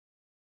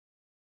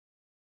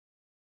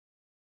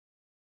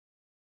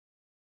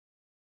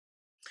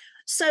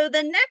So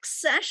the next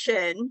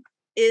session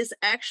is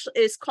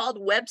called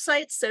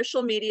Websites,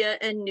 Social Media,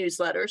 and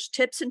Newsletters: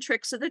 Tips and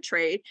Tricks of the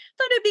Trade.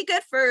 Thought it'd be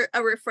good for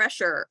a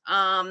refresher.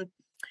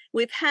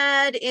 We've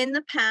had in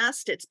the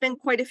past, it's been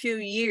quite a few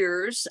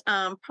years,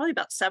 probably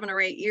about 7 or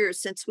 8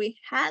 years, since we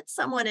had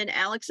someone in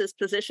Alex's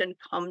position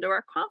come to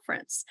our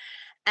conference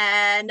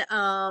and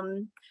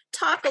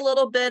talk a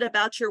little bit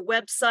about your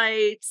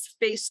websites,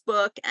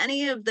 Facebook,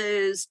 any of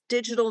those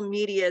digital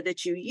media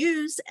that you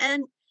use,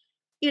 and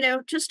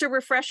just a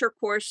refresher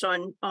course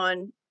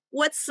on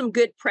what's some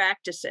good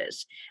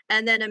practices.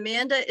 And then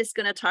Amanda is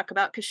going to talk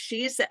about, because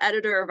she's the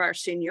editor of our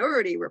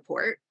seniority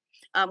report,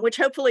 which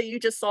hopefully you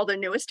just saw the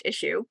newest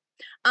issue.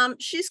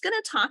 She's going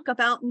to talk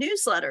about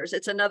newsletters.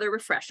 It's another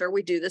refresher.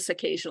 We do this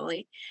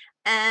occasionally.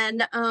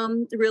 And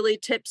really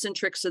tips and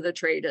tricks of the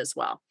trade as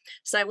well.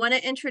 So I want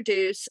to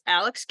introduce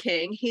Alex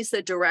King. He's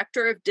the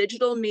director of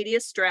digital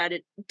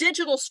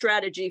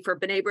strategy for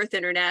B'nai B'rith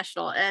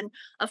International. And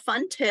a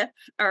fun tip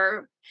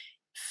or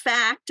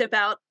fact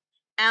about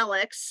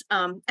Alex,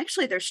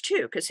 actually there's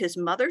two, because his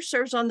mother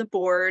serves on the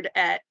board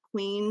at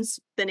Queen's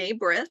B'nai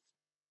B'rith.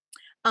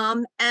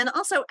 And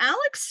also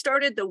Alex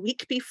started the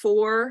week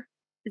before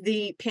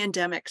the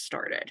pandemic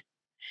started.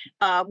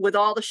 With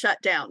all the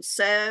shutdowns.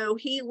 So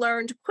he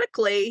learned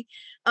quickly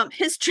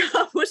his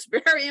job was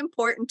very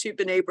important to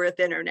B'nai B'rith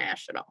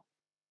International.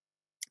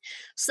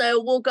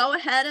 So we'll go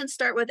ahead and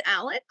start with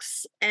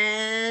Alex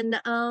and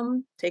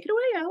take it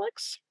away,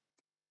 Alex.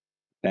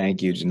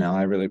 Thank you, Janelle.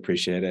 I really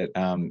appreciate it.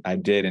 I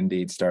did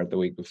indeed start the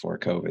week before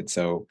COVID,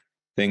 so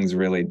things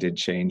really did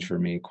change for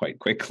me quite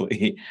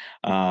quickly.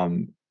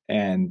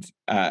 And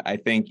I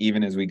think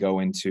even as we go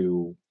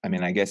into,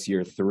 I guess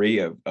year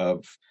 3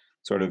 of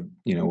sort of,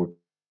 we're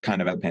kind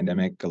of a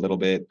pandemic a little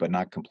bit, but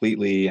not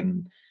completely.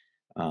 And,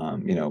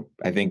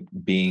 I think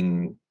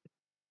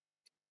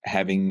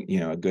having,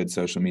 a good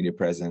social media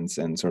presence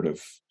and sort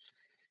of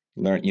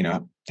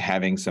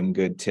having some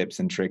good tips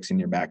and tricks in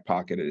your back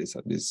pocket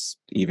is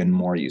even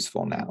more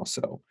useful now.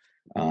 So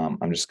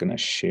I'm just going to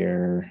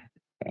share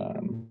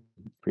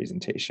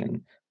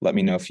presentation. Let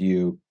me know if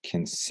you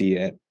can see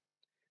it.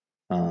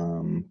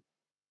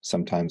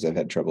 Sometimes I've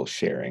had trouble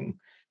sharing,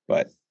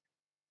 but.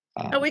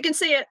 We can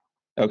see it.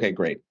 Okay,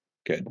 great.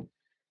 Good.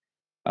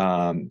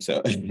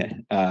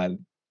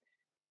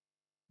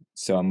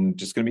 So I'm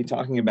just going to be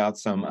talking about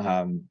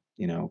some,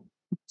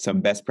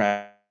 some best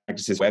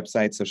practices,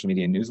 websites, social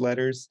media, and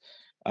newsletters.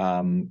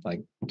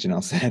 Like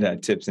Janelle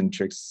said, tips and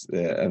tricks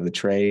of the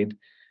trade.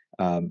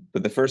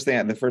 But the first thing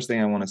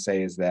I want to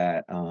say is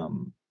that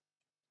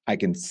I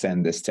can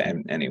send this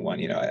to anyone.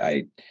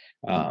 I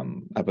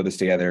put this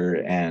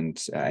together,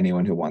 and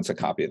anyone who wants a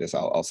copy of this,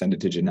 I'll send it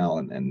to Janelle,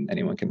 and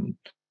anyone can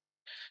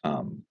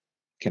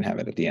have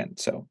it at the end.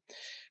 So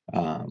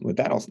with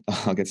that,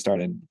 I'll get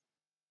started.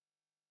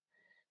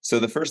 So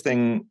the first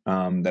thing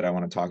that I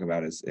want to talk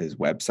about is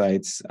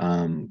websites.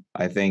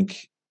 I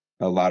think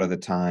a lot of the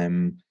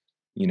time,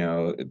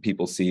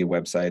 people see a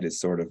website as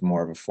sort of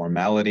more of a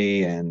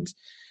formality, and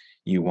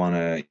you want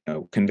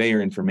to convey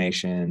your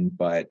information,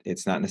 but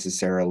it's not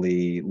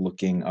necessarily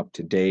looking up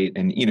to date.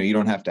 And you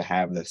don't have to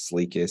have the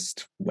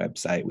sleekest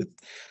website with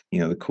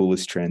the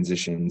coolest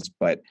transitions,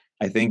 but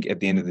I think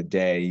at the end of the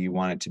day, you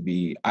want it to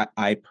be,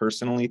 I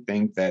personally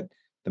think that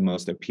the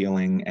most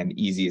appealing and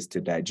easiest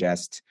to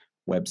digest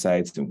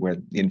websites, where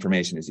the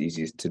information is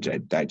easiest to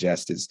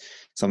digest, is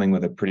something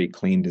with a pretty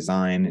clean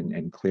design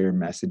and clear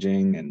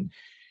messaging. And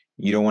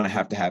you don't want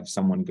to have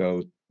someone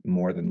go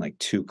more than like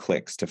 2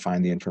 clicks to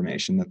find the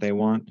information that they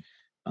want.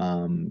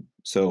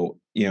 So,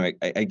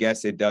 I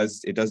guess it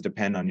does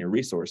depend on your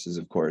resources,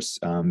 of course,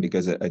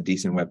 because a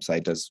decent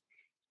website does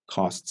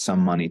cost some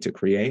money to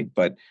create,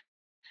 but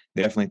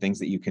definitely things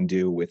that you can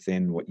do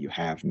within what you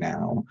have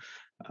now.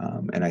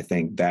 And I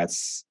think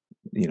that's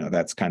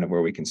kind of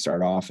where we can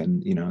start off.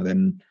 And,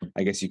 then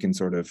I guess you can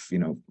sort of,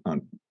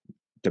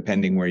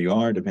 depending where you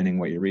are, depending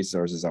what your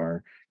resources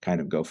are,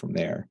 kind of go from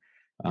there.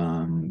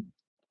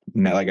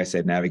 Now, like I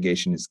said,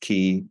 navigation is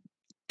key.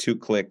 2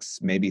 clicks,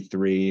 maybe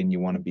 3, and you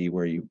want to be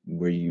where you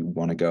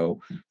want to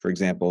go. For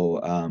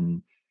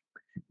example,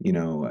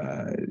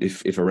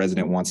 if a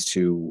resident wants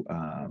to,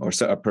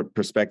 a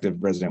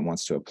prospective resident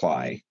wants to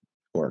apply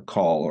or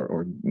call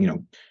or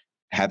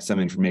have some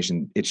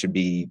information, it should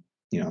be,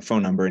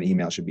 phone number and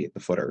email should be at the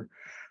footer.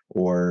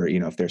 Or,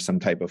 if there's some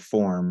type of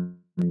form,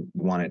 you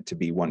want it to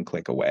be 1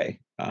 click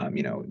away,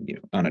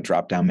 on a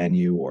drop-down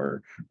menu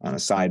or on a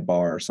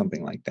sidebar or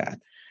something like that.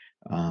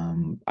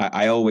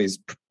 I always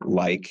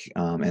like,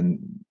 and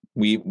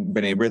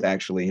B'nai B'rith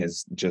actually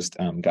has just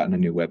gotten a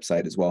new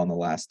website as well in the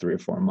last 3 or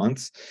 4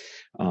 months.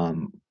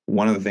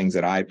 One of the things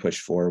that I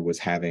pushed for was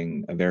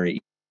having a very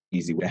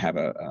easy way to have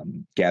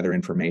gather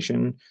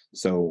information.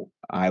 So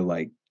I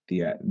like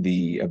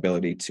the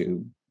ability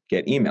to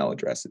get email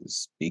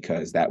addresses,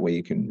 because that way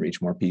you can reach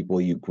more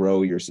people. You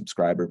grow your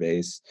subscriber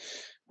base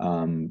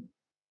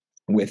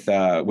with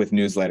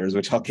newsletters,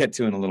 which I'll get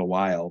to in a little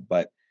while.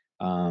 But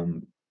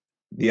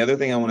the other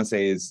thing I want to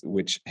say is,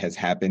 which has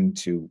happened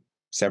to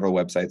several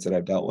websites that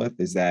I've dealt with,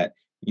 is that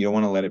You don't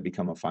want to let it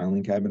become a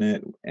filing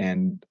cabinet.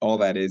 And all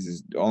that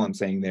is all I'm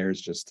saying there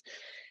is just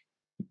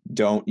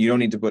you don't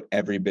need to put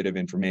every bit of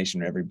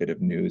information or every bit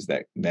of news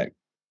that that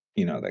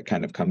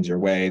kind of comes your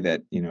way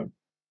that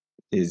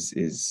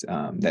is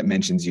that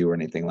mentions you or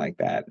anything like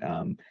that.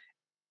 And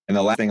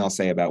the last thing I'll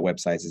say about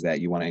websites is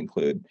that you want to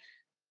include,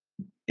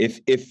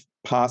 if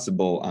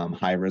possible,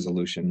 high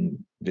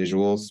resolution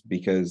visuals,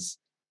 because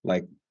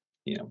like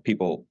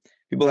people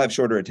have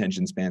shorter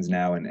attention spans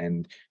now,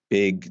 and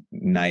big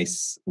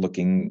nice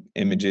looking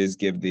images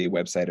give the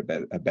website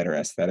a better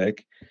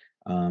aesthetic.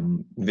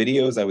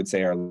 Videos, I would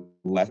say, are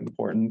less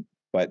important,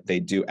 but they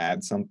do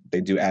add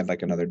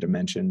like another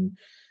dimension.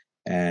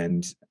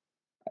 And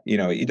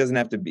it doesn't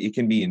have to be, it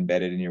can be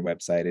embedded in your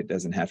website. It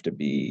doesn't have to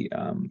be,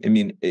 I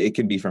mean, it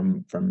can be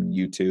from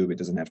YouTube. It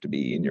doesn't have to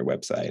be in your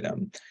website.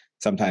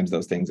 Sometimes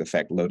those things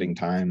affect loading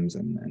times,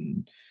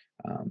 and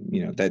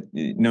that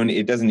no,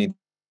 it doesn't need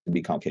to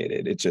be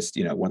complicated. It's just,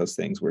 one of those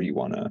things where you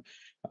want to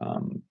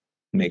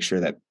make sure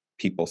that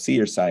people see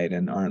your site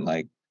and aren't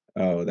like,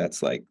 oh,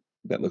 that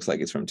looks like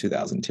it's from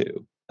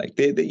 2002. Like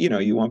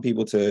you want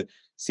people to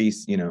see,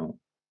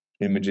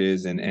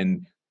 images,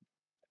 and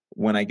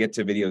when I get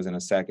to videos in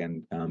a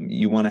second,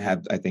 you want to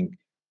have, I think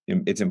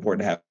it's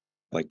important to have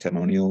like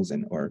testimonials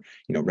or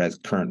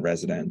current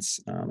residents.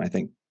 I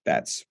think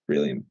that's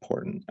really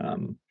important.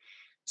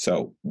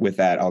 So with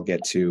that, I'll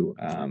get to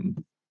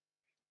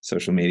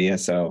social media.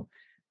 So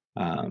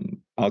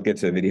I'll get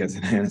to videos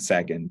in a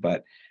second,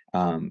 but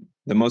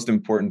the most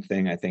important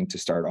thing, I think, to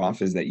start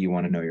off is that you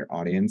want to know your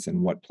audience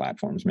and what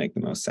platforms make the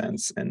most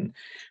sense. And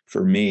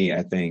for me,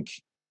 I think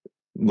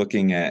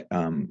looking at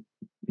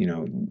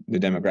the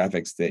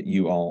demographics that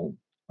you all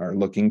are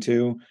looking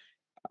to,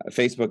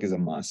 Facebook is a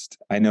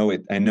must. I know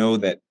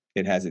that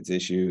it has its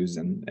issues,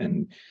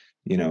 and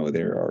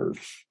there are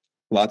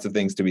lots of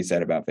things to be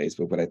said about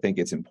Facebook, but I think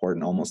it's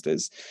important almost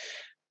as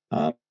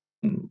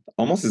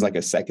like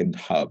a second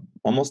hub,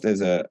 almost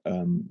as a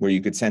where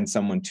you could send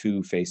someone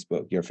to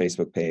Facebook, your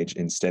Facebook page,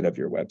 instead of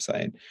your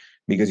website,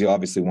 because you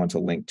obviously want to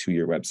link to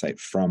your website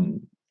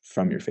from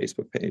your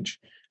Facebook page.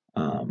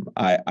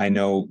 I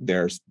know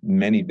there's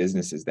many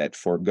businesses that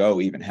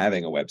forego even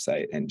having a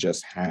website and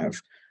just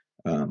have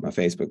a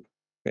Facebook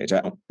page.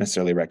 I don't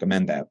necessarily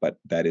recommend that, but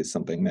that is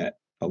something that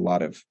a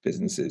lot of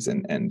businesses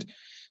and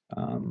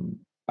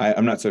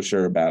I'm not so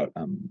sure about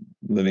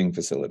living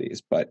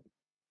facilities, but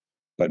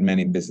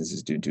many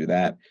businesses do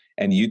that.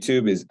 And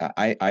YouTube is,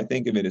 I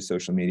think of it as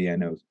social media. I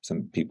know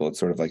some people, it's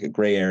sort of like a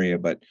gray area,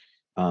 but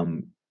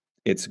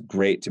it's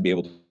great to be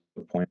able to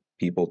point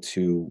people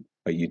to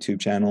a YouTube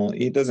channel.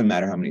 It doesn't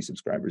matter how many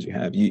subscribers you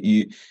have.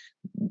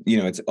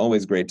 It's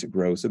always great to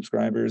grow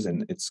subscribers,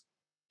 and it's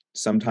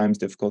sometimes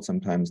difficult,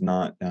 sometimes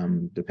not,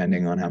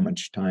 depending on how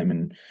much time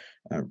and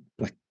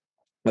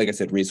like I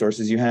said,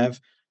 resources you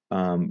have.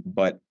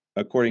 But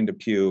according to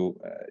Pew,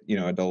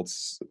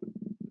 adults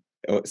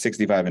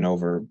 65 and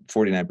over,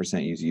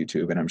 49% use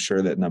YouTube, and I'm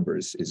sure that number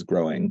is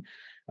growing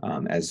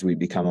as we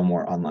become a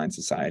more online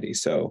society.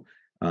 So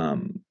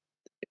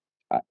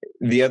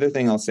the other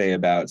thing I'll say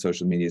about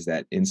social media is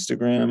that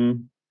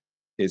Instagram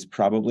is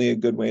probably a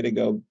good way to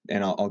go,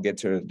 and I'll get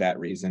to that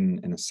reason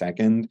in a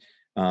second.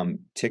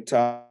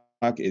 TikTok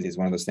is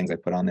one of those things I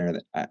put on there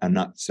that I'm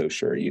not so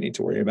sure you need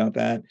to worry about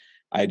that.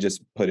 I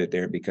just put it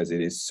there because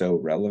it is so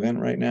relevant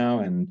right now,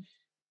 and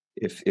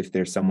if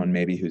there's someone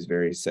maybe who's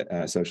very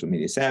social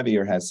media savvy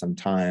or has some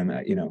time,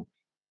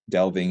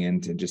 delving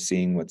into just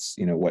seeing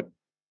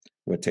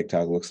what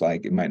TikTok looks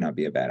like, it might not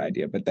be a bad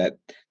idea. But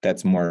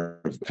that's more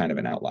of kind of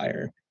an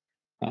outlier.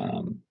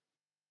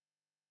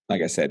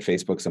 Like I said,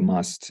 Facebook's a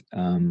must.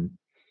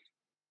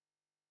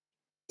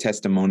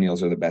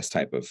 Testimonials are the best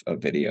type of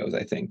videos,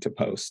 I think, to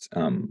post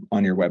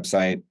on your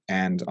website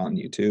and on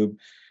YouTube.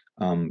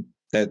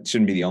 That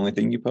shouldn't be the only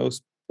thing you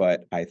post,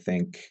 but I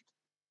think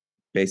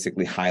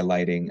basically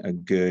highlighting a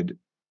good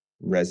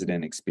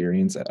resident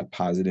experience, a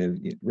positive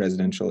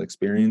residential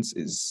experience,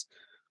 is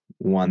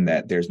one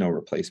that there's no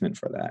replacement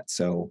for that.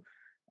 So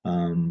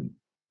and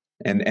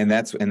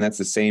that's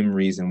the same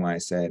reason why I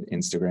said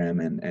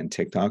Instagram and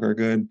TikTok are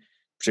good,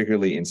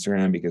 particularly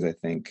Instagram, because I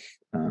think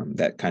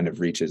that kind of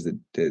reaches the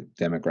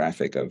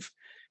demographic of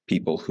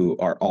people who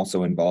are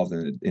also involved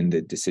in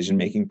the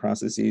decision-making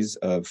processes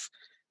of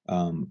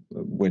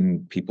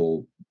when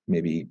people,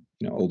 maybe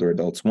older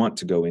adults, want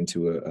to go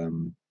into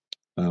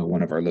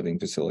one of our living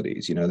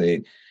facilities.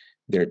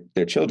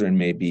 Their children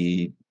may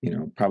be,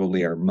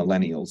 probably are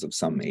millennials of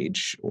some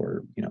age,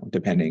 or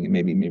depending,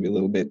 maybe a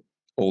little bit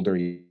older,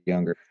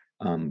 younger,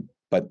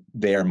 but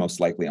they are most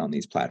likely on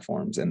these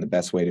platforms. And the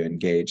best way to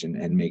engage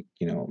and make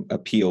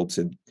appeal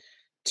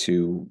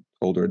to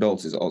older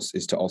adults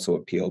is to also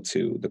appeal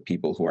to the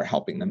people who are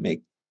helping them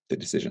make the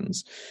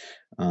decisions.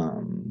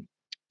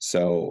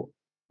 So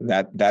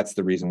that's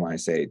the reason why I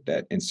say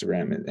that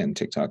Instagram and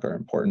TikTok are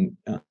important.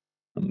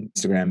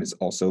 Instagram is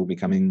also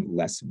becoming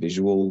less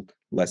visual,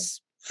 less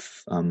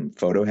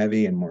photo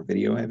heavy, and more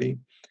video heavy.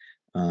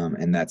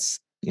 And that's,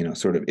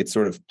 it's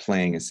sort of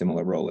playing a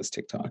similar role as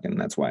TikTok. And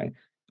that's why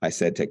I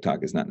said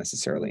TikTok is not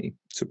necessarily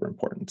super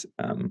important.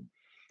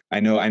 I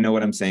know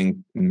what I'm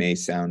saying may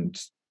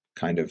sound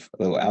kind of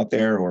a little out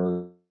there,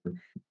 or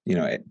you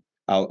know,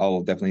 I'll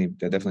there'll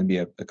definitely be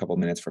a couple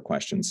minutes for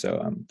questions.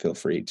 So feel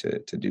free to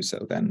do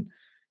so then.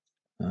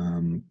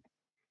 Um,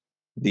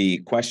 the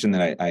question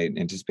that I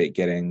anticipate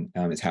getting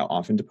is how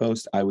often to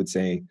post. I would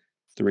say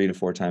 3 to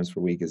 4 times per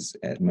week is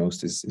at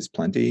most is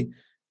plenty.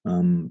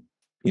 Um,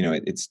 you know,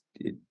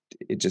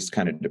 it just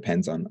kind of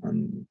depends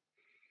on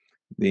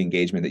the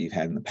engagement that you've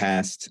had in the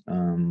past.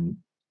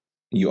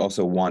 You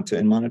also want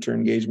to monitor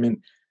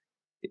engagement.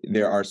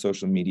 There are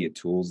social media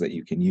tools that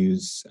you can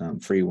use,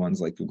 free ones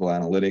like Google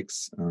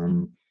Analytics.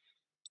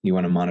 You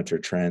want to monitor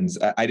trends.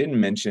 I didn't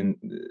mention,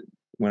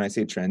 when I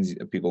say trends,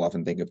 people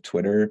often think of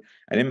Twitter.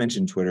 I didn't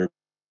mention Twitter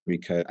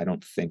because I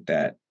don't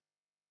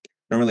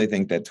really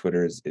think that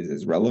Twitter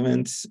is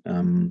relevant.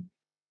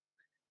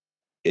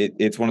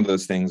 It's one of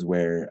those things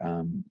where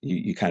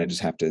you kind of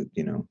just have to,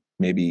 you know,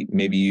 maybe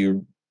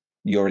you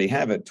already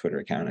have a Twitter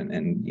account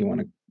and you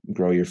want to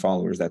grow your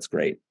followers. That's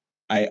great.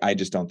 I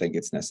just don't think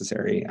it's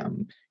necessary.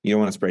 You don't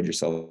want to spread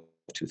yourself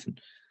too thin.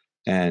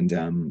 And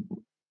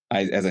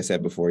as I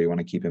said before, you want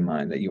to keep in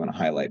mind that you want to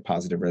highlight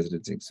positive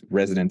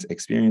resident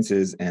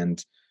experiences,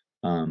 and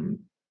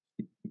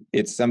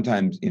it's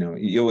sometimes, you know,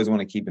 you always want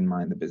to keep in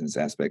mind the business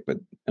aspect, but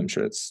I'm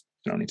sure I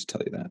don't need to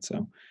tell you that.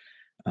 So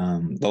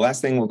the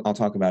last thing I'll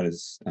talk about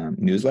is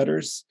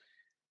newsletters.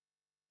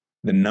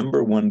 The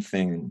number one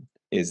thing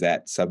is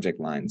that subject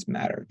lines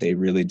matter. They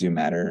really do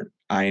matter.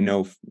 I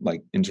know,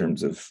 like, in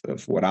terms of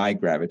what I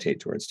gravitate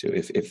towards too,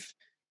 if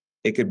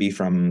it could be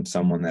from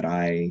someone that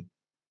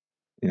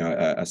you know,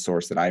 a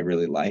source that I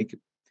really like.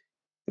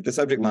 If the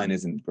subject line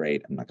isn't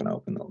great, I'm not going to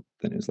open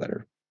the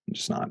newsletter. I'm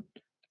just not.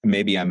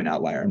 Maybe I'm an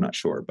outlier, I'm not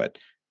sure, but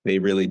they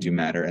really do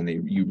matter, and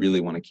you really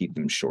want to keep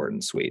them short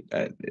and sweet.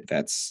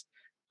 That's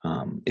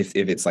if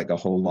it's like a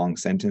whole long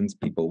sentence,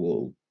 people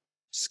will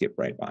skip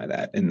right by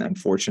that. And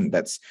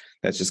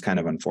that's just kind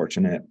of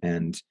unfortunate.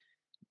 And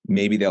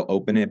maybe they'll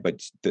open it,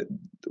 but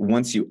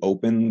once you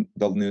open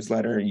the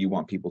newsletter, you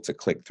want people to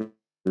click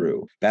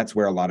through. That's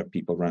where a lot of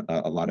people run,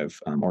 a lot of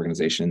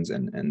organizations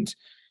and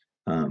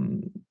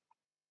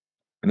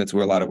that's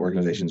where a lot of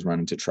organizations run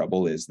into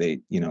trouble, is they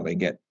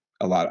get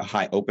a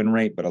high open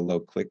rate but a low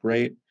click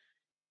rate.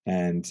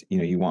 And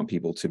you want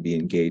people to be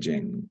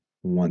engaging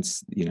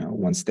once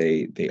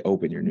they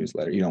open your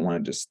newsletter. You don't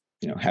want to just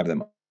have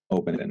them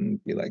open it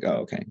and be like, oh,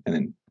 okay, and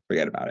then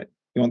forget about it.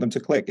 You want them to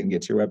click and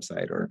get to your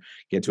website or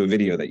get to a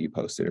video that you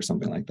posted or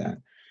something like that.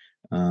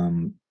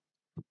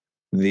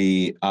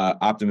 The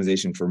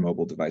optimization for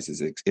mobile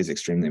devices is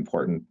extremely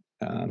important.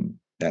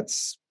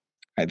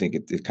 I think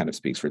it kind of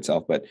speaks for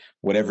itself, but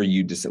whatever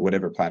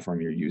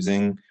platform you're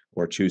using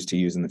or choose to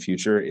use in the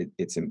future,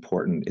 it's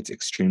important. It's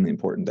extremely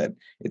important that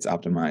it's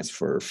optimized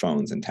for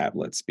phones and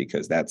tablets,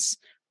 because that's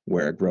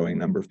where a growing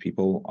number of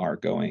people are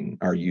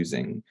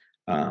using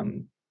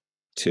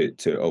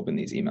to open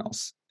these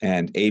emails.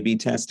 And A/B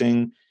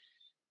testing,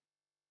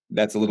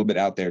 that's a little bit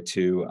out there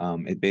too.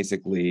 It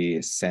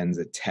basically sends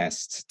a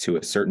test to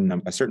a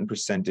certain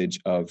percentage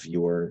of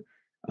your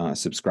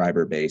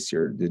subscriber base,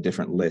 the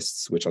different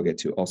lists, which I'll get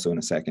to also in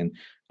a second.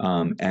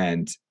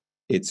 And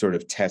it sort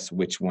of tests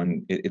which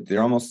one.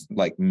 They're almost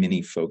like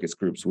mini focus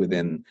groups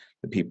within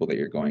the people that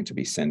you're going to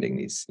be sending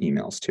these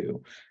emails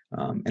to.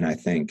 And I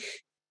think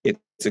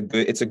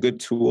it's a good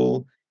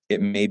tool.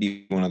 It may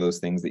be one of those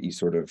things that you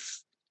sort of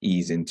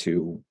ease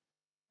into,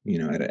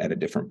 at a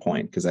different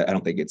point, because I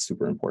don't think it's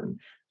super important.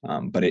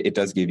 But it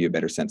does give you a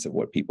better sense of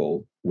what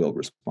people will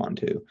respond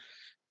to.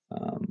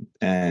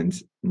 And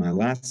my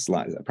last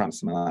slide, I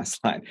promise my last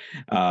slide.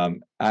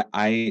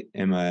 I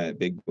am a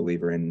big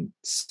believer in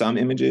some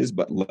images,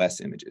 but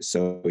less images.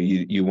 So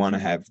you want to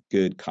have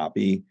good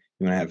copy.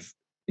 You want to have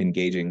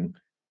engaging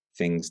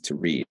things to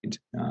read.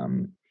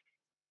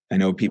 I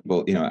know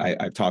people,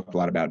 I've talked a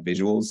lot about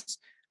visuals.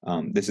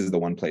 This is the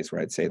one place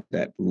where I'd say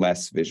that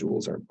less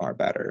visuals are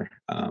better.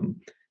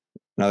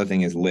 Another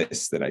thing is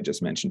lists that I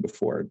just mentioned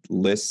before.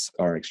 Lists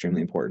are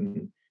extremely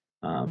important.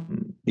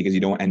 Because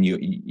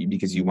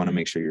because you want to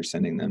make sure you're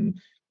sending them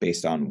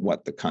based on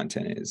what the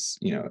content is.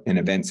 An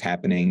event's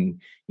happening,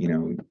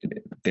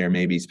 there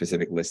may be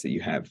specific lists that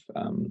you have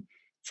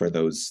for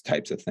those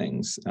types of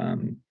things.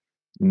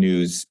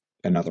 News,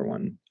 another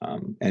one.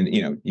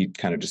 And you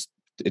kind of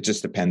it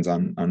just depends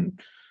on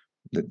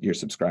your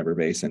subscriber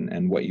base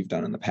and what you've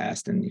done in the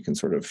past, and you can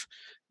sort of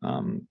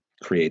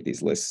create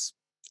these lists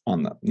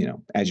on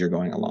as you're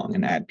going along,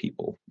 and add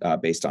people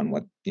based on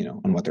what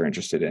they're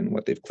interested in,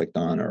 what they've clicked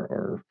on,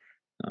 or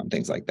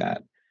things like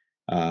that.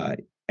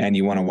 And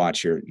you want to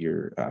watch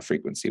your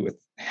frequency with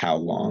how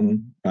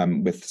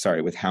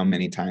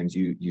many times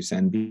you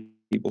send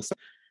people.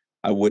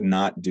 I would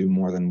not do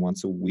more than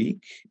once a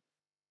week,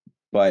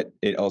 but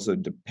it also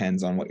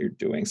depends on what you're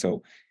doing.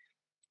 So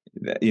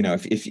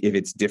if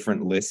it's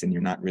different lists and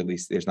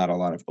there's not a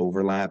lot of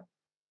overlap,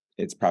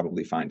 it's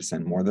probably fine to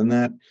send more than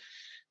that.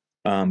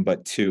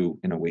 But 2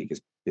 in a week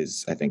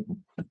is I think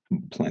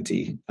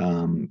plenty.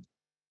 And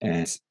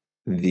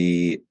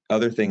the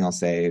other thing I'll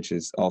say, which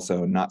is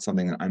also not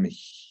something that I'm a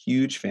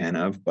huge fan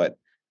of, but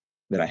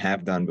that I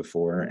have done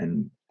before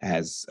and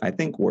has, I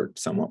think, worked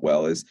somewhat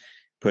well is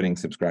putting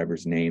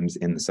subscribers' names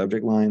in the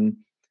subject line.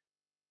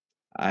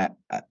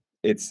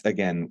 It's,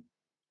 again,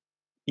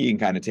 you can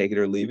kind of take it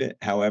or leave it.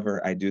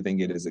 However, I do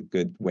think it is a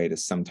good way to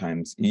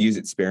sometimes use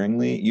it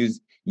sparingly.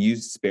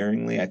 Use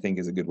sparingly, I think,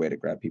 is a good way to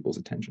grab people's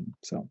attention.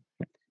 So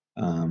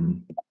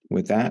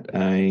with that,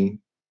 I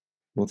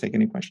will take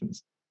any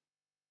questions.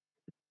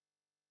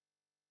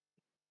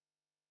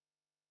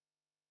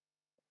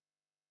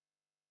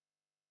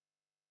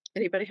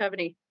 Anybody have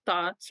any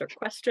thoughts or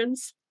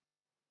questions?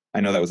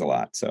 I know that was a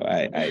lot, so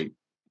I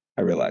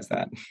realize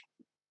that.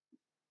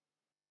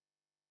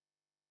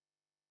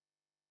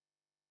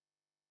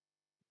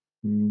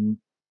 In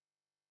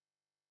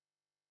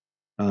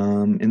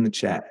the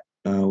chat,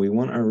 we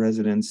want our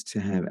residents to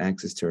have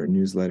access to our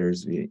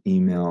newsletters via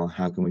email.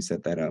 How can we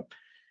set that up?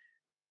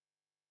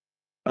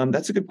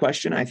 That's a good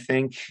question. I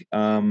think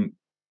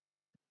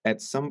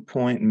at some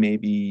point,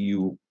 maybe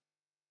you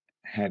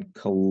had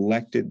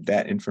collected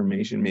that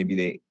information.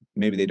 Maybe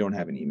they don't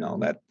have an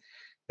email.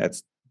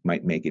 That's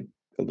might make it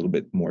a little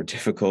bit more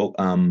difficult.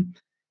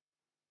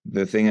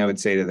 The thing I would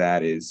say to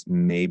that is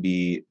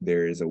maybe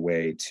there is a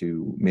way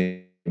to,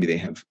 maybe they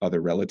have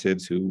other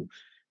relatives who,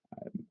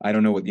 I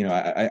don't know what,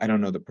 I don't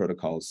know the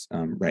protocols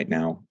right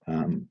now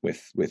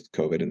with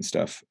COVID and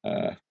stuff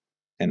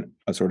and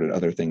assorted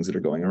other things that are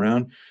going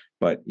around.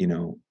 But,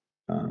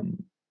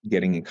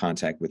 getting in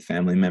contact with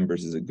family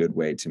members is a good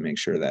way to make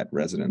sure that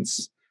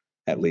residents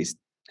at least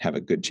have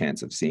a good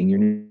chance of seeing your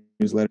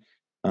newsletter.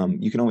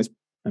 You can always,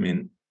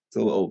 it's a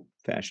little old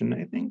fashioned,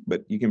 I think,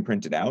 but you can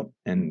print it out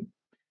and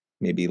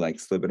maybe like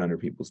slip it under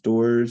people's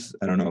doors.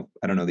 I don't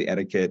know the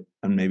etiquette,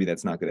 and maybe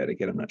that's not good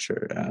etiquette. I'm not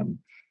sure.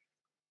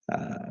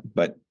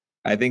 But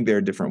I think there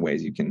are different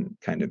ways you can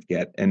kind of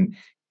get. And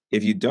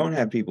if you don't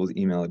have people's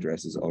email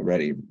addresses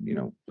already,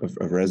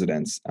 of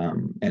residents,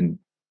 and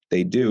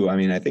they do,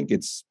 I think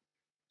it's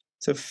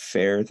a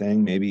fair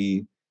thing.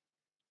 Maybe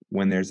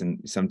when there's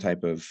some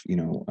type of,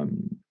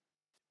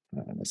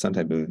 some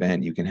type of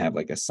event, you can have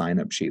like a sign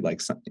up sheet,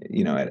 like some,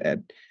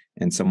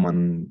 and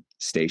someone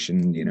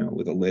stationed,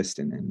 with a list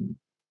and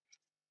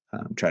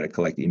try to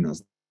collect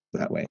emails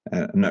that way.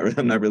 I'm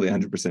not really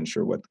 100%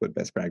 sure what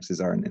best practices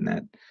are in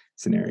that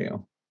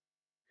scenario.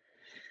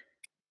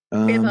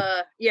 We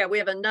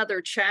have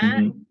another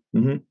chat.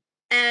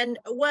 And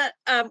what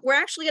we're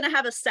actually going to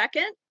have a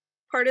second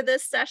part of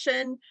this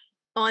session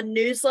on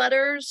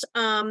newsletters.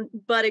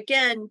 But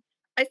again,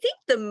 I think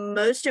the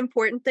most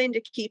important thing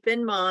to keep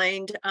in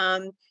mind,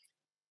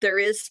 there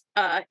is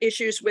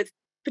issues with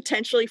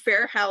potentially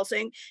fair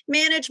housing.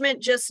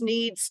 Management just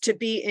needs to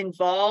be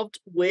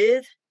involved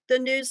with the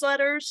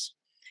newsletters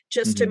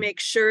just to make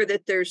sure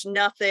that there's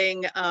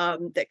nothing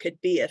that could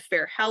be a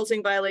fair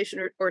housing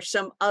violation or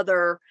some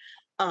other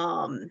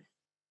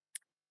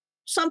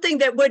something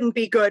that wouldn't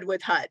be good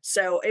with HUD.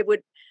 So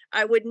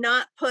I would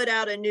not put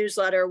out a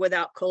newsletter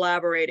without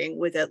collaborating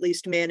with at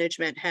least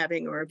management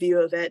having a review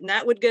of it. And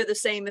that would go the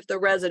same if the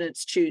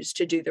residents choose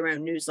to do their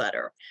own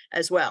newsletter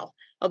as well.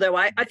 Although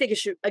I think it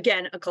should,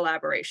 again, a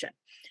collaboration.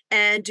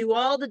 And do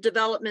all the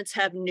developments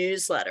have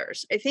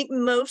newsletters? I think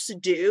most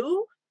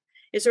do.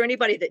 Is there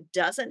anybody that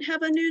doesn't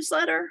have a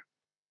newsletter?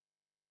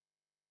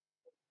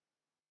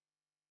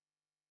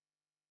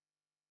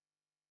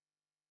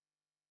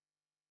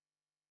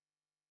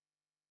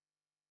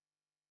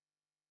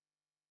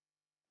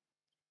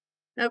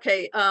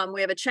 Okay,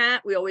 we have a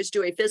chat. We always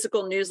do a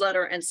physical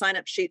newsletter and sign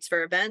up sheets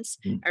for events.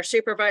 Our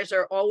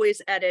supervisor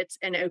always edits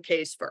and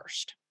okays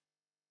first.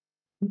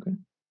 Okay.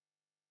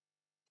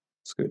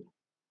 That's good.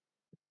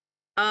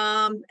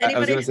 I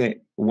was going to say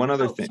one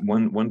other thing.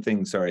 One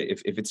thing. Sorry,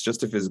 if it's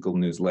just a physical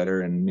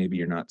newsletter and maybe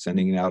you're not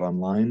sending it out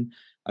online,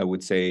 I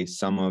would say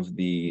some of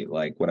the,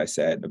 like what I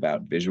said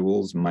about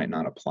visuals might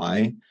not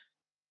apply.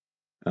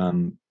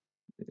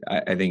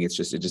 I think it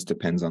just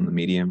depends on the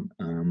medium.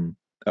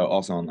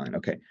 Also online.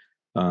 Okay.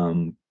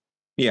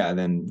 Yeah.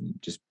 Then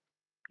just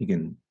you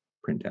can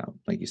print out,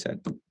 like you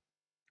said.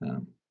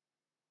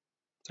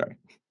 Sorry.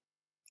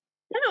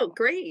 Oh,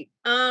 great.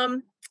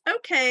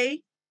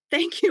 Okay.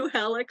 Thank you,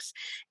 Alex.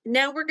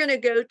 Now we're going to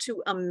go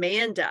to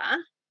Amanda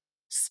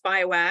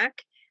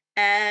Spiwak.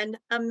 And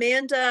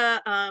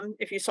Amanda,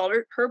 if you saw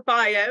her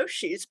bio,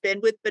 she's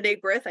been with B'nai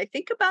B'rith, I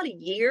think about a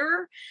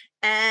year,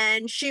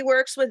 and she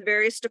works with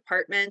various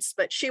departments,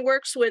 but she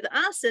works with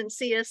us in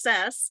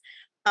CSS,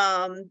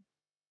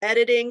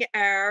 editing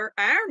our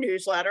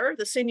newsletter,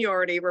 the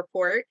seniority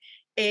report.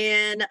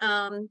 And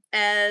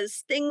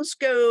as things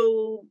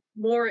go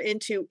more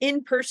into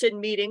in-person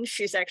meetings,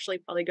 she's actually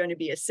probably going to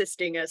be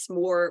assisting us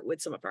more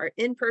with some of our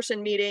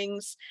in-person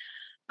meetings.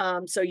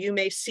 So you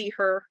may see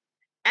her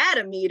at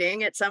a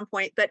meeting at some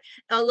point. But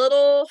a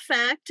little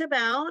fact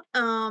about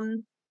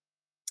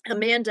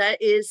Amanda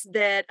is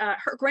that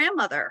her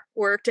grandmother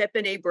worked at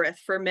B'nai B'rith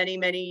for many,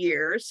 many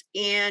years.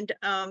 And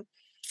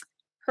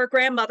her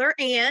grandmother,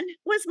 Anne,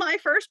 was my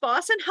first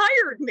boss and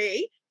hired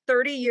me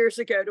 30 years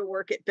ago to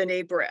work at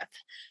B'nai B'rith.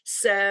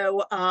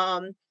 So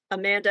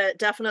Amanda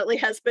definitely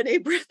has B'nai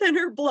B'rith in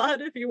her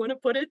blood, if you want to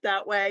put it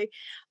that way.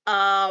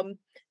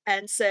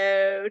 And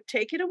so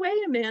take it away,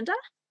 Amanda.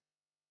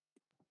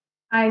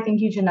 Hi,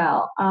 thank you,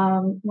 Janelle.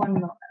 One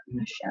moment, I'm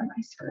going to share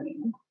my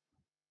screen.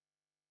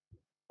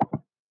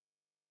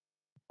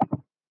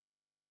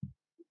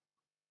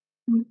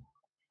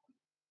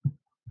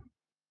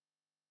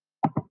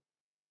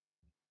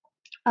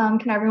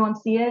 Can everyone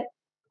see it?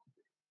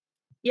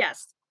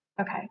 Yes.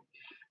 Okay.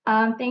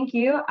 Thank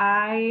you.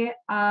 I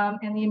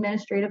am the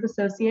administrative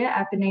associate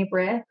at B'nai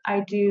B'rith. I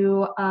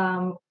do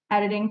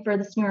editing for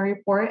the Snewer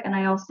Report, and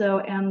I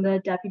also am the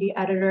deputy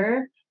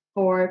editor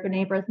for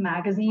B'nai B'rith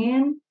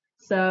magazine.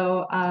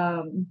 So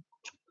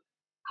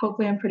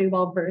hopefully I'm pretty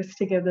well versed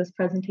to give this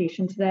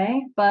presentation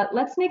today, but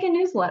let's make a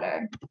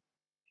newsletter.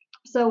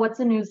 So what's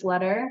a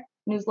newsletter?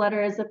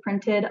 Newsletter is a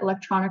printed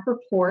electronic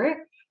report,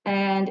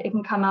 and it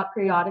can come out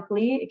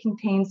periodically. It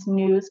contains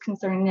news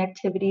concerning the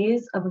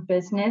activities of a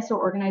business or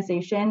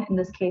organization. In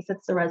this case,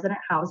 it's the resident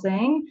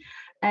housing.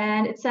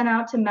 And it's sent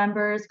out to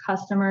members,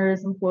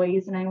 customers,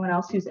 employees, and anyone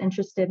else who's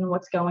interested in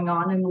what's going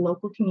on in the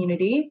local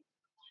community.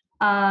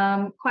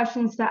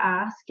 Questions to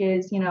ask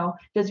is,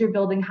 does your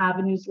building have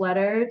a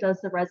newsletter? Does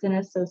the resident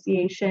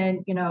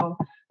association, do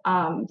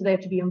they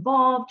have to be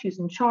involved? Who's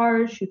in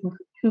charge?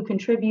 Who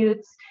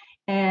contributes?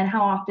 And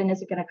how often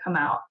is it going to come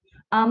out?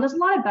 There's a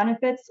lot of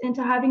benefits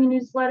into having a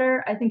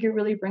newsletter. I think it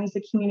really brings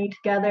the community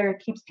together, it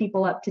keeps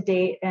people up to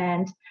date,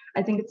 and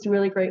I think it's a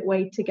really great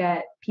way to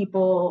get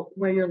people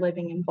where you're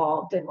living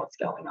involved in what's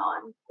going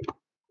on.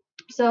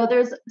 So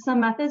there's some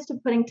methods to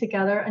putting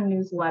together a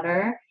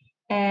newsletter.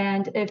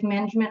 And if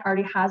management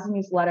already has a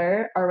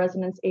newsletter, are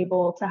residents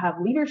able to have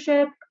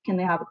leadership? Can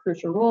they have a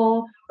crucial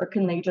role, or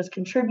can they just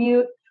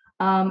contribute?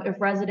 If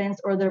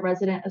residents or the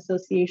resident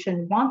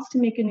association wants to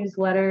make a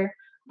newsletter,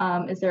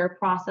 is there a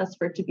process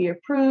for it to be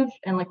approved?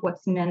 And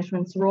what's the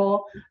management's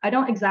role? I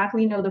don't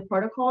exactly know the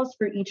protocols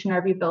for each and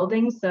every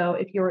building. So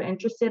if you're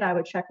interested, I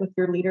would check with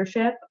your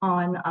leadership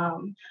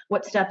on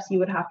what steps you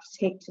would have to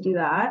take to do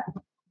that.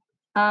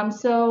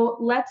 So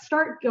let's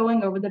start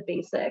going over the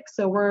basics.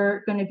 So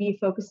we're going to be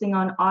focusing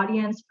on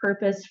audience,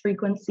 purpose,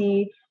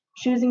 frequency,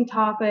 choosing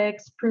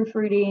topics,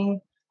 proofreading,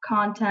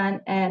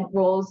 content, and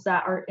roles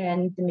that are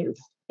in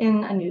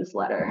a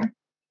newsletter.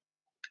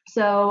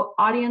 So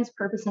audience,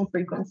 purpose, and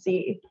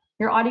frequency.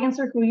 Your audience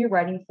are who you're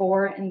writing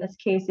for. In this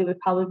case, it would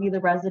probably be the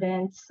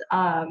residents,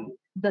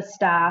 the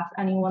staff,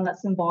 anyone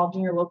that's involved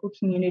in your local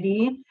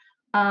community.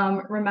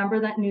 Remember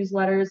that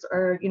newsletters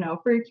are,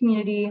 for your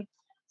community,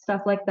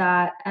 stuff like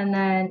that. And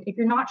then if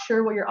you're not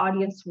sure what your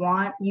audience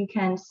want, you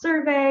can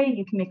survey,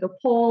 you can make a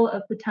poll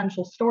of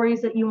potential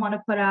stories that you want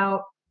to put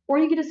out, or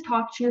you can just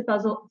talk to your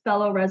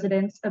fellow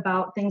residents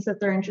about things that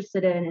they're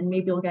interested in, and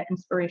maybe you'll get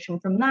inspiration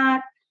from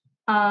that.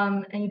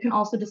 And you can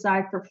also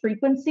decide for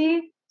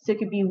frequency. So it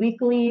could be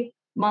weekly,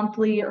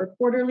 monthly, or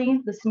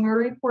quarterly. The Snewer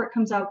Report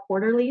comes out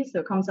quarterly, so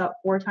it comes out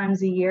 4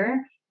 times a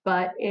year.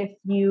 But if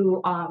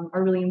you are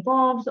really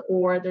involved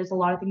or there's a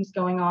lot of things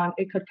going on,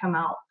 it could come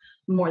out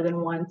more than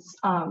once,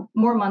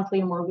 more monthly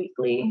and more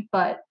weekly,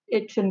 but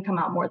it shouldn't come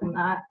out more than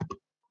that.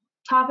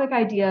 Topic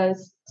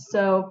ideas.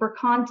 So for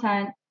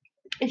content,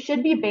 it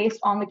should be based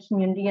on the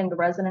community and the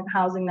resident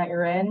housing that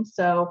you're in.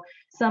 So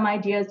some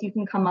ideas you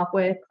can come up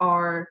with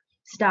are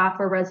staff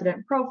or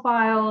resident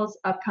profiles,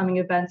 upcoming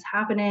events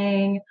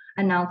happening,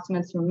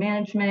 announcements from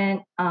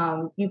management.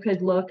 You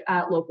could look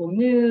at local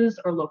news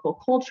or local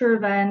culture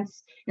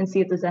events and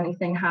see if there's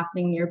anything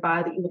happening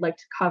nearby that you would like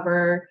to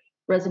cover.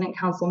 Resident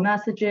council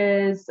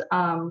messages,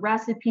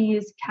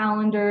 recipes,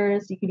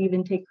 calendars. You could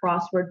even take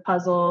crossword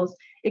puzzles.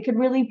 It could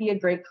really be a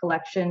great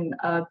collection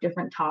of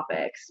different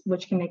topics,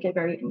 which can make it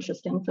very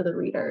interesting for the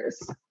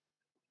readers.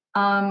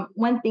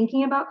 When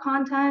thinking about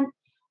content,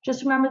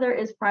 just remember there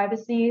is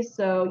privacy.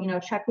 So,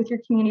 check with your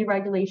community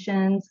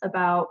regulations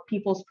about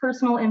people's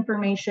personal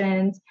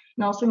information,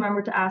 and also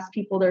remember to ask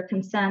people their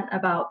consent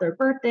about their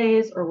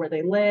birthdays or where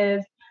they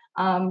live,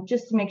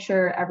 just to make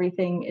sure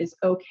everything is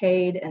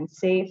okayed and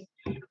safe.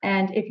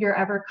 And if you're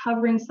ever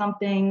covering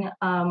something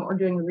or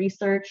doing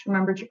research,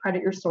 remember to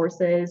credit your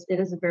sources. It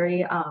is a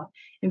very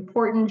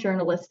important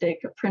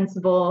journalistic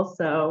principle.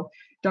 So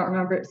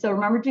remember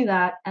to do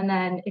that. And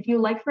then if you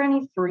like for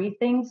any free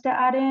things to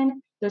add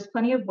in, there's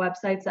plenty of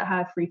websites that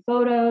have free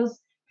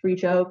photos, free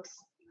jokes,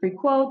 free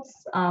quotes,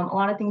 a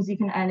lot of things you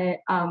can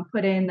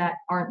put in that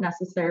aren't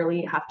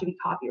necessarily have to be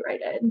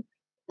copyrighted.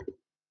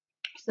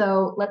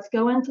 So let's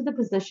go into the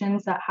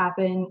positions that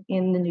happen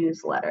in the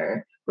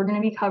newsletter. We're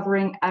going to be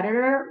covering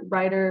editor,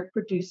 writer,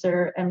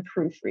 producer, and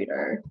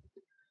proofreader.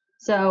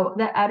 So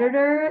the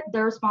editor,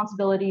 their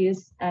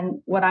responsibilities,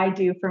 and what I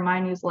do for my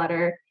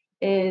newsletter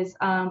is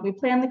we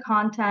plan the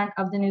content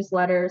of the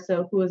newsletter.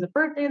 So who has a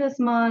birthday this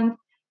month?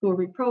 Who are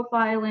we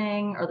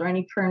profiling? Are there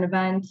any current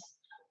events?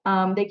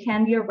 They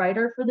can be a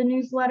writer for the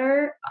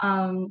newsletter,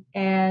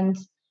 and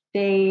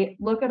they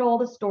look at all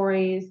the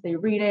stories, they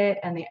read it,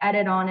 and they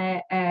edit on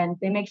it, and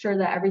they make sure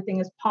that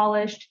everything is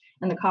polished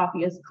and the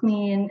copy is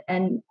clean,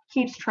 and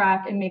keeps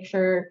track and make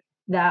sure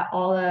that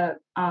all the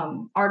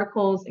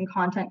articles and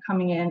content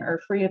coming in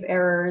are free of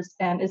errors,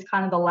 and is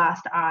kind of the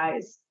last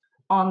eyes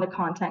on the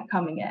content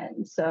coming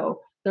in. So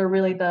they're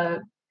really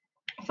the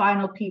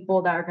final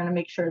people that are going to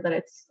make sure that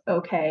it's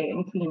okay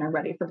and clean and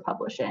ready for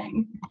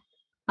publishing.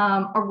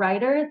 A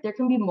writer, there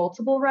can be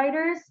multiple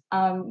writers.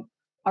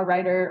 A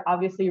writer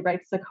obviously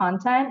writes the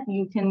content.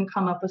 You can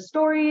come up with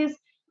stories,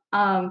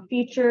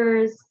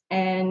 features,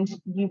 and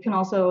you can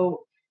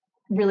also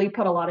really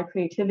put a lot of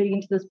creativity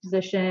into this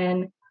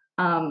position.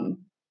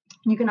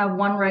 You can have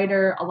one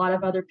writer, a lot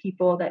of other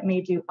people that may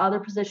do other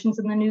positions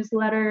in the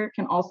newsletter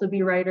can also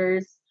be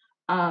writers.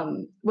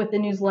 With the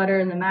newsletter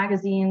and the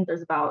magazine,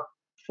 there's about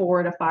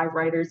 4 to 5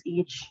 writers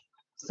each.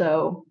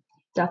 So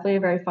definitely a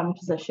very fun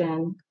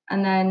position.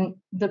 And then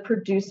the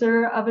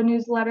producer of a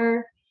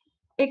newsletter,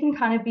 it can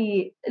kind of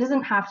be, it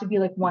doesn't have to be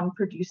like one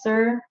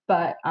producer,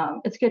 but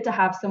it's good to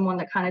have someone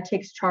that kind of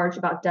takes charge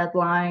about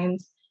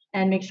deadlines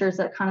and make sure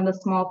that kind of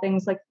the small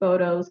things like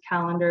photos,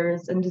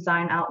 calendars, and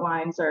design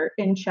outlines are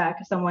in check.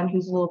 Someone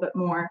who's a little bit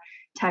more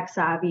tech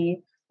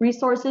savvy.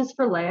 Resources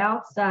for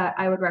layouts that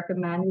I would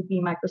recommend would be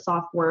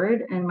Microsoft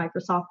Word and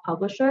Microsoft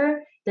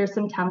Publisher. There's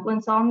some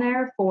templates on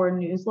there for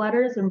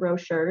newsletters and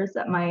brochures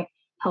that might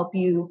help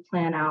you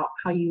plan out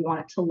how you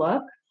want it to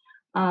look.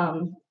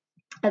 And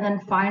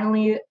then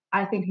finally,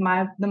 I think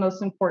the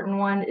most important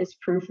one is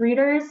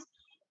proofreaders.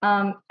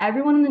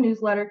 Everyone in the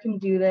newsletter can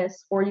do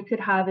this, or you could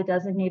have a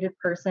designated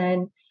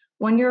person.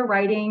 When you're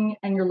writing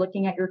and you're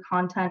looking at your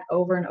content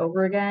over and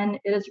over again,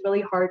 it is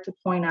really hard to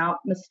point out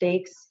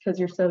mistakes because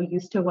you're so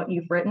used to what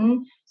you've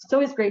written. It's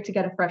always great to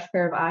get a fresh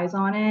pair of eyes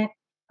on it.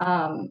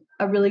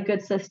 A really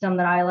good system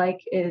that I like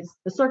is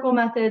the circle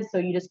method. So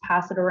you just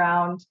pass it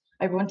around.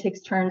 Everyone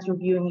takes turns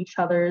reviewing each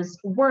other's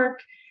work,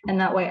 and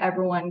that way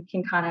everyone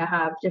can kind of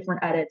have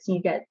different edits, and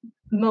you get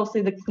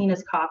mostly the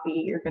cleanest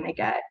copy you're going to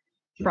get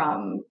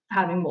from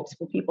having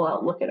multiple people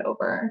out look it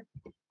over.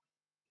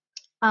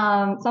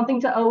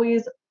 Something to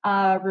always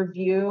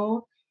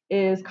review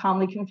is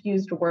commonly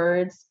confused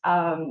words.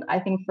 I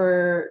think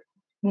for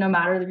no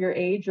matter your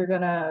age, you're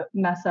going to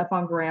mess up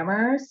on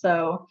grammar.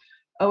 So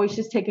always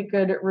just take a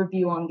good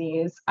review on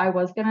these. I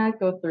was going to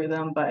go through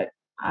them, but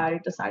I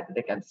decided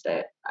against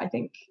it. I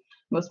think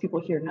most people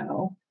here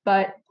know,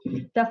 but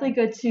definitely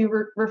good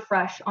to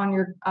refresh on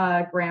your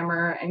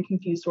grammar and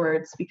confused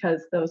words,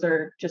 because those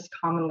are just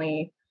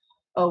commonly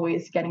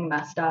always getting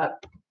messed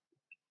up.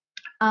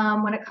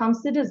 When it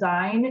comes to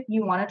design,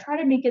 you want to try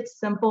to make it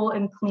simple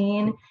and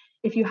clean.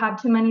 If you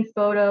have too many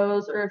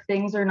photos, or if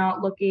things are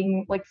not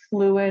looking like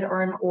fluid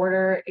or in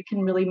order, it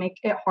can really make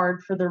it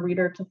hard for the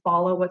reader to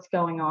follow what's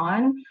going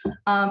on.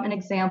 An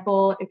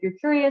example, if you're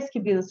curious,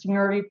 could be the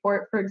seniority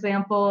report, for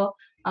example.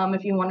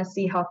 If you want to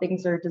see how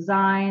things are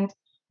designed,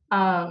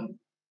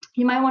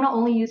 you might want to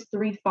only use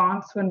 3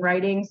 fonts when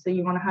writing. So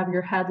you want to have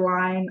your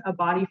headline, a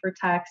body for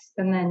text,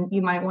 and then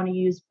you might want to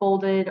use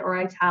bolded or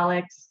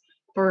italics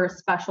for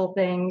special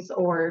things,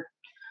 or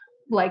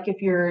like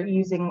if you're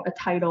using a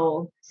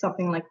title,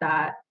 something like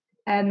that.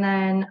 And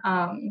then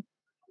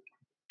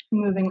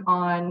moving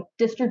on,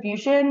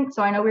 distribution.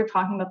 So I know we were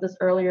talking about this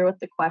earlier with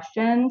the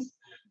questions.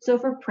 So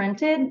for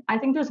printed, I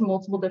think there's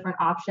multiple different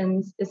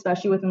options,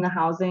 especially within the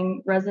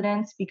housing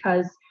residence,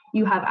 because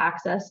you have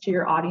access to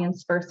your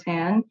audience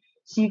firsthand.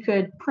 So you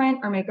could print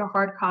or make a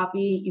hard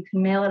copy, you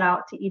can mail it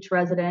out to each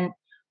resident,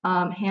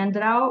 hand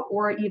it out,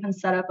 or even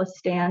set up a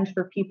stand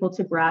for people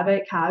to grab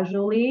it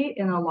casually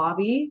in a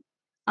lobby.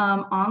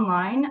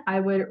 Online, I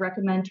would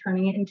recommend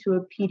turning it into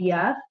a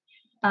PDF.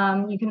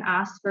 You can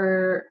ask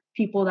for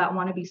people that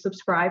want to be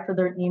subscribed for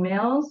their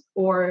emails,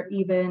 or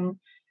even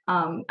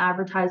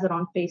advertise it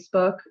on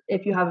Facebook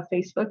if you have a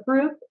Facebook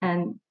group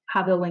and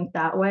have the link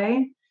that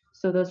way.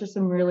 So those are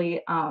some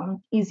really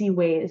easy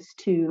ways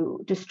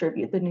to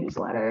distribute the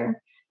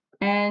newsletter.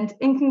 And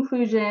in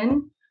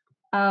conclusion,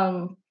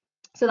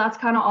 so that's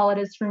kind of all it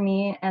is for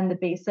me and the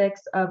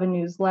basics of a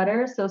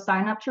newsletter. So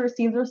sign up to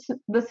receive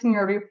the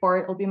seniority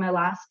report. It'll be my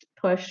last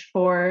push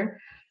for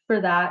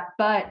that.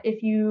 But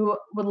if you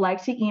would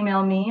like to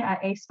email me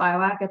at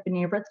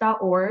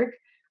aspiwak@benabritz.org,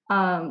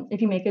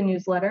 if you make a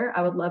newsletter,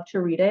 I would love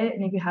to read it.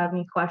 And if you have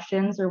any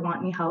questions or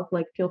want any help,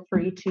 like, feel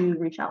free to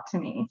reach out to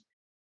me.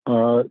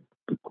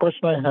 The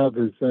question I have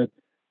is that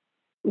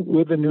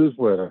with a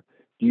newsletter,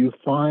 do you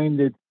find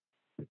it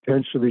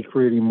potentially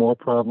creating more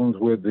problems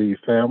with the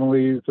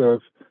families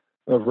of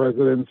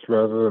residents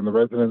rather than the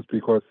residents,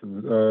 because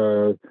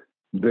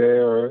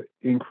their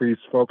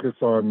increased focus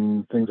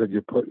on things that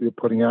you're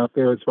putting out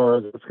there as far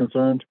as it's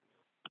concerned?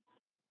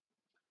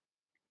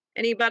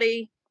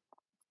 Anybody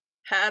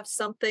have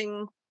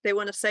something they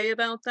want to say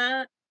about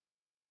that?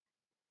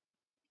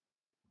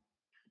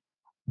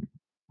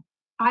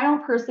 I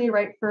don't personally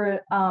write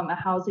for a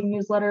housing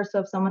newsletter, so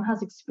if someone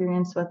has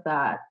experience with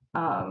that,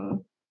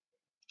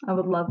 I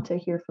would love to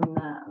hear from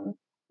them.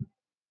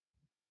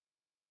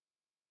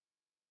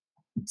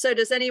 So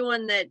does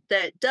anyone that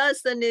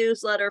does the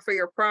newsletter for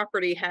your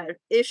property have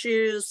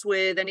issues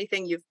with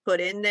anything you've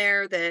put in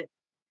there that,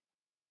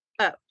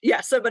 oh,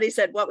 yeah, somebody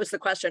said, what was the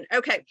question?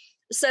 Okay,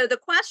 so the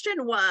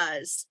question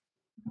was,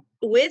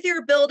 with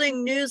your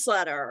building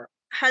newsletter,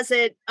 has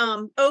it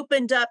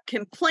opened up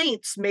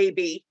complaints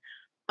maybe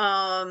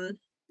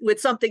with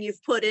something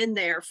you've put in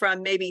there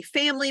from maybe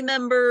family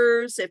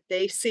members, if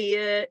they see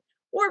it,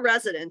 or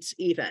residents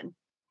even?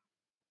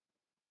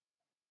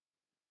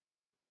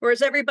 Or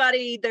is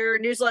everybody, their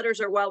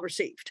newsletters are well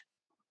received?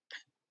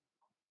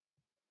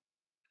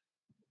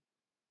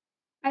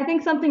 I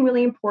think something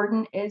really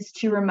important is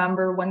to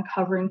remember when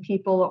covering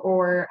people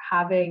or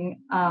having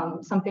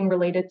something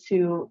related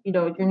to,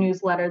 your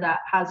newsletter that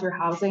has your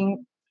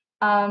housing.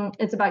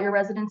 It's about your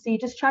residency.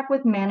 Just check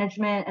with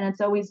management, and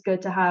it's always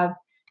good to have,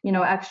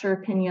 extra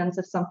opinions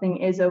if something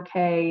is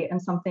okay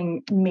and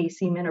something may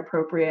seem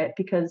inappropriate,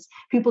 because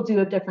people do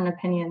have different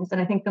opinions.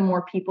 And I think the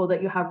more people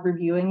that you have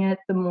reviewing it,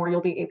 the more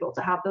you'll be able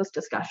to have those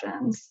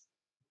discussions.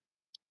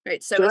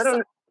 Right. So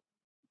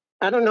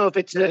I don't know if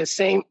it's the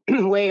same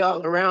way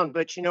all around,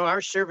 but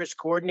our service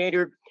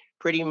coordinator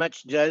pretty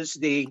much does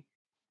the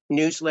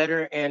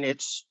newsletter, and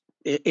it's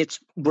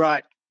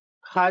brought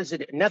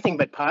nothing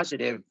but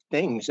positive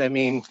things. I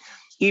mean,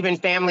 even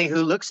family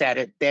who looks at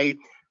it, they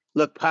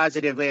look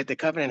positively at the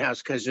Covenant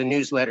House because the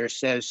newsletter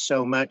says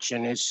so much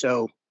and is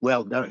so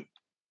well done.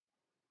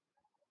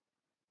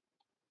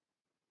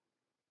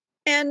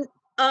 And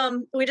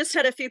we just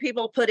had a few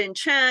people put in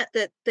chat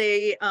that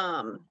they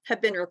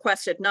have been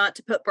requested not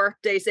to put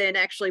birthdays in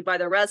actually by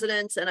the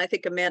residents. And I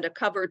think Amanda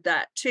covered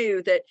that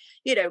too, that,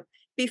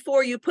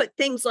 before you put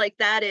things like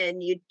that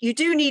in, you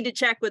do need to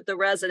check with the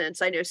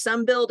residents. I know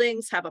some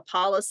buildings have a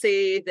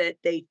policy that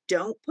they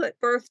don't put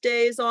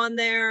birthdays on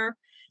there.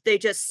 They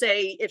just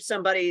say if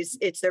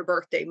it's their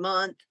birthday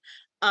month.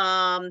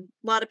 A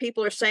lot of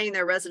people are saying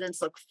their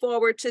residents look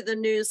forward to the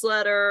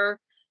newsletter.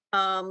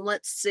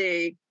 Let's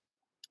see.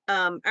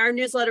 Our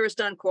newsletter is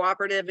done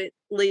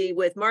cooperatively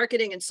with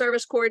marketing and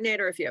service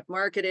coordinator if you have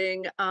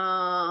marketing.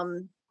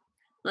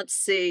 Let's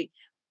see.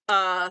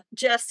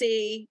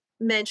 Jesse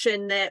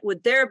mentioned that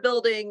with their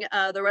building,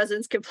 the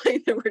residents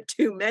complained there were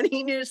too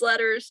many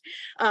newsletters.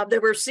 They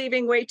were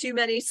receiving way too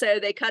many, so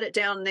they cut it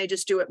down and they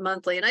just do it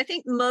monthly. And I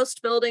think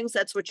most buildings,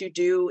 that's what you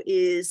do,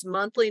 is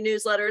monthly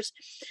newsletters.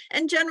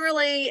 And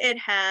generally it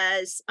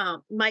has,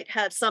 might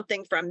have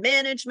something from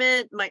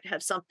management, might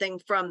have something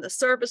from the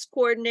service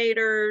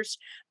coordinators,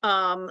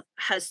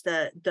 has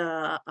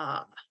the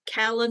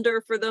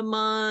calendar for the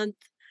month.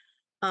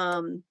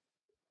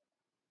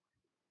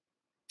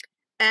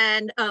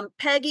 And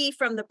Peggy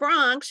from the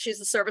Bronx, she's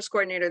the service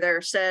coordinator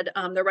there, said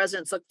the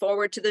residents look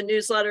forward to the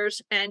newsletters,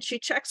 and she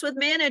checks with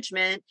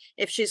management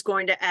if she's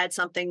going to add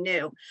something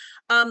new.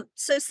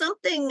 So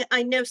something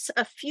I know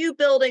a few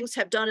buildings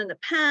have done in the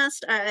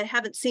past, I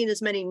haven't seen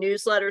as many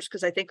newsletters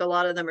because I think a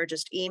lot of them are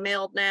just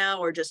emailed now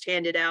or just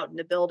handed out in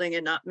the building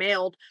and not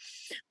mailed.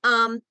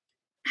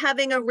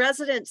 Having a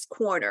residence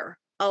corner,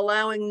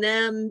 allowing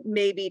them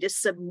maybe to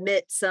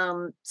submit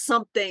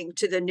something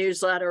to the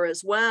newsletter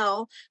as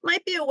well,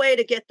 might be a way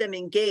to get them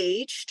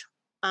engaged.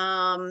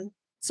 But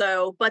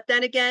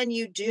then again,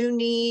 you do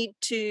need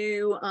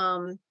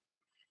to,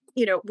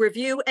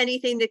 review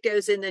anything that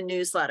goes in the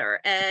newsletter.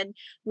 And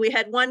we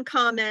had one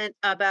comment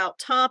about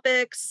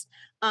topics.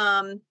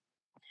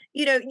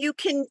 You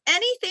can,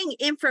 anything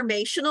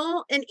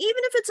informational, and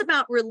even if it's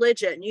about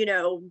religion,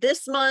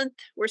 this month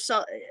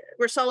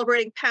we're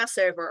celebrating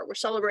Passover, we're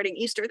celebrating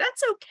Easter,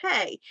 that's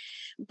okay.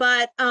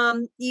 But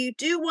you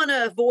do want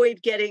to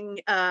avoid getting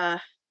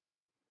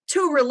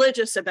too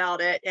religious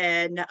about it.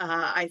 And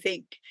I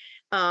think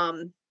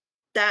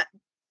that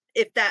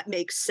if that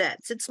makes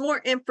sense, it's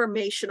more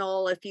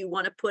informational if you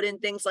want to put in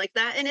things like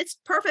that, and it's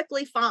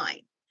perfectly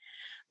fine.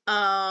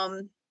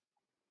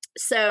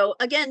 So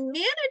again,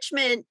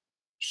 management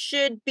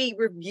should be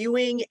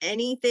reviewing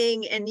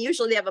anything, and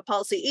usually they have a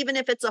policy, even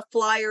if it's a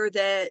flyer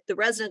that the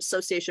Residents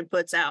Association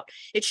puts out,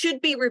 it should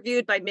be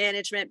reviewed by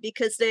management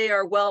because they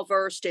are well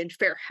versed in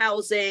fair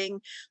housing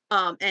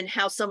and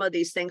how some of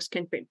these things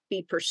can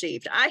be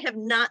perceived. I have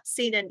not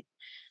seen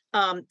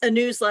a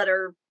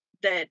newsletter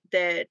that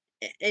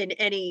in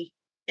any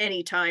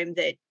time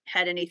that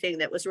had anything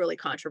that was really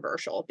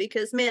controversial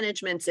because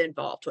management's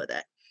involved with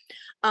it.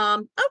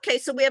 Okay,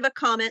 so we have a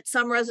comment.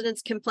 Some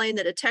residents complain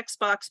that a text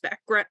box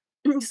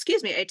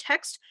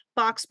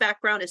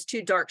background is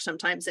too dark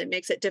sometimes. It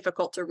makes it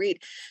difficult to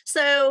read.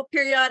 So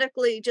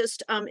periodically,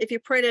 just if you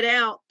print it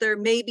out, there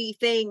may be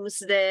things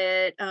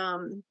that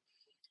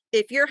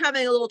if you're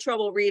having a little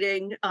trouble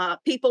reading,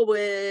 people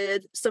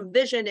with some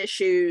vision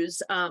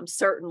issues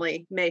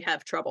certainly may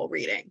have trouble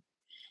reading.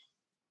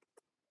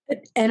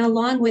 And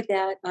along with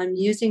that, I'm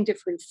using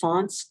different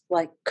fonts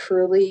like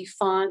curly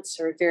fonts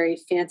or very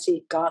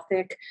fancy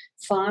Gothic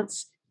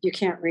fonts. You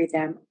can't read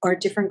them, or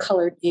different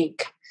colored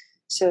ink.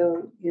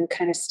 So,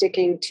 kind of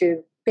sticking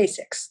to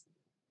basics.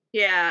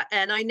 Yeah.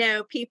 And I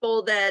know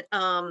people that,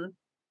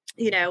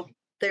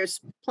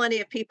 there's plenty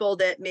of people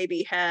that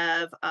maybe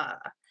have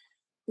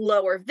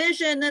lower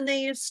vision than they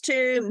used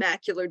to,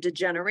 macular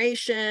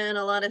degeneration,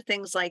 a lot of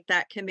things like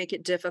that can make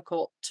it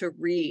difficult to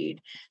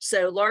read.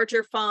 So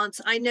larger fonts,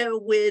 I know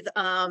with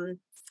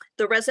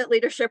the Resident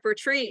Leadership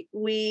Retreat,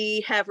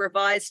 we have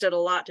revised it a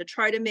lot to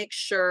try to make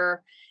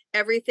sure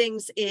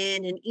everything's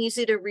in an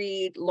easy to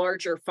read,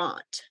 larger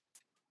font.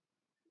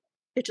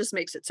 It just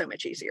makes it so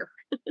much easier.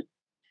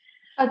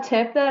 A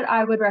tip that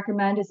I would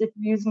recommend is if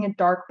you're using a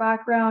dark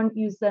background,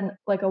 use then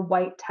like a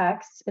white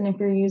text. And if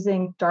you're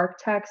using dark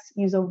text,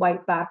 use a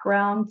white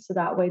background. So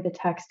that way the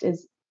text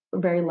is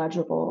very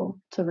legible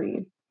to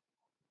read.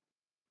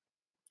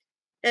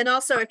 And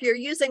also, if you're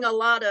using a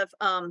lot of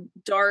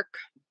dark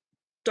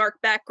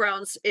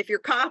backgrounds, if you're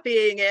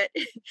copying it,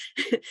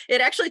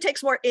 it actually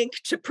takes more ink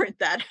to print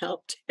that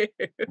out too.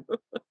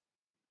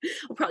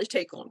 It'll probably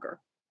take longer.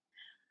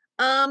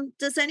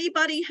 Does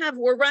anybody have,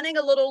 we're running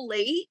a little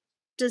late.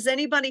 Does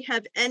anybody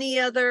have any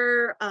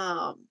other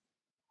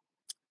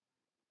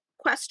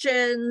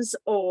questions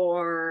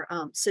or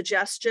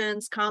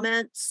suggestions,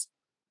 comments?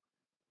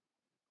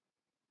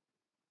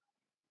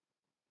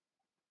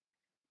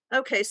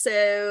 Okay,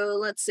 so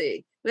let's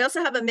see. We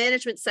also have a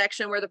management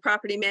section where the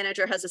property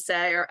manager has a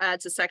say or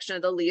adds a section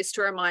of the lease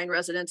to remind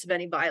residents of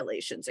any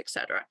violations, et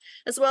cetera.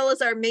 As well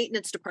as our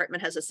maintenance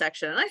department has a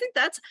section. And I think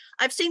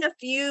I've seen a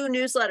few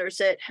newsletters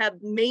that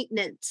have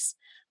maintenance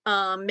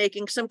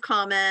making some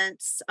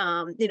comments.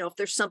 If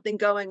there's something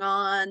going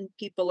on,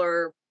 people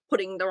are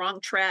putting the wrong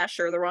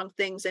trash or the wrong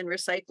things in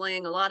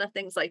recycling, a lot of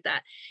things like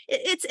that.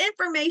 It's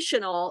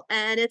informational,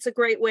 and it's a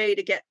great way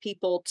to get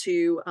people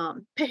to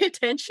pay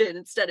attention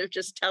instead of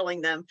just telling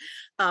them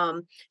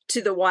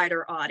to the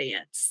wider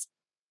audience.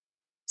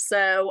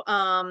 So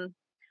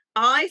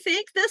I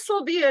think this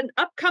will be an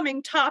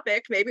upcoming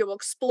topic. Maybe we'll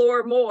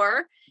explore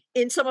more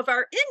in some of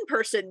our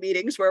in-person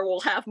meetings where we'll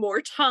have more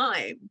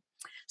time.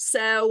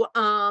 So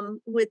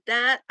with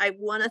that, I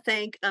want to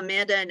thank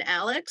Amanda and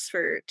Alex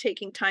for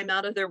taking time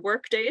out of their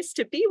work days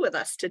to be with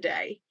us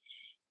today.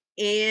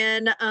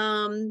 And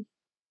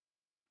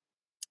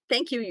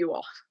thank you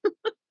all.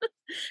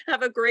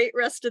 Have a great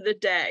rest of the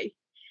day.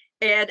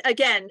 And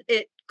again,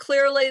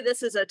 clearly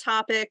this is a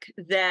topic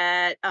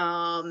that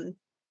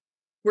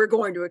we're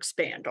going to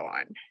expand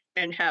on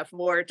and have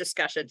more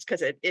discussions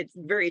because it's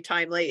very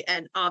timely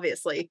and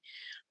obviously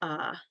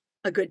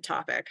a good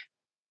topic.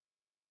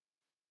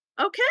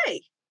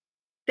 Okay,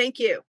 thank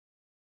you.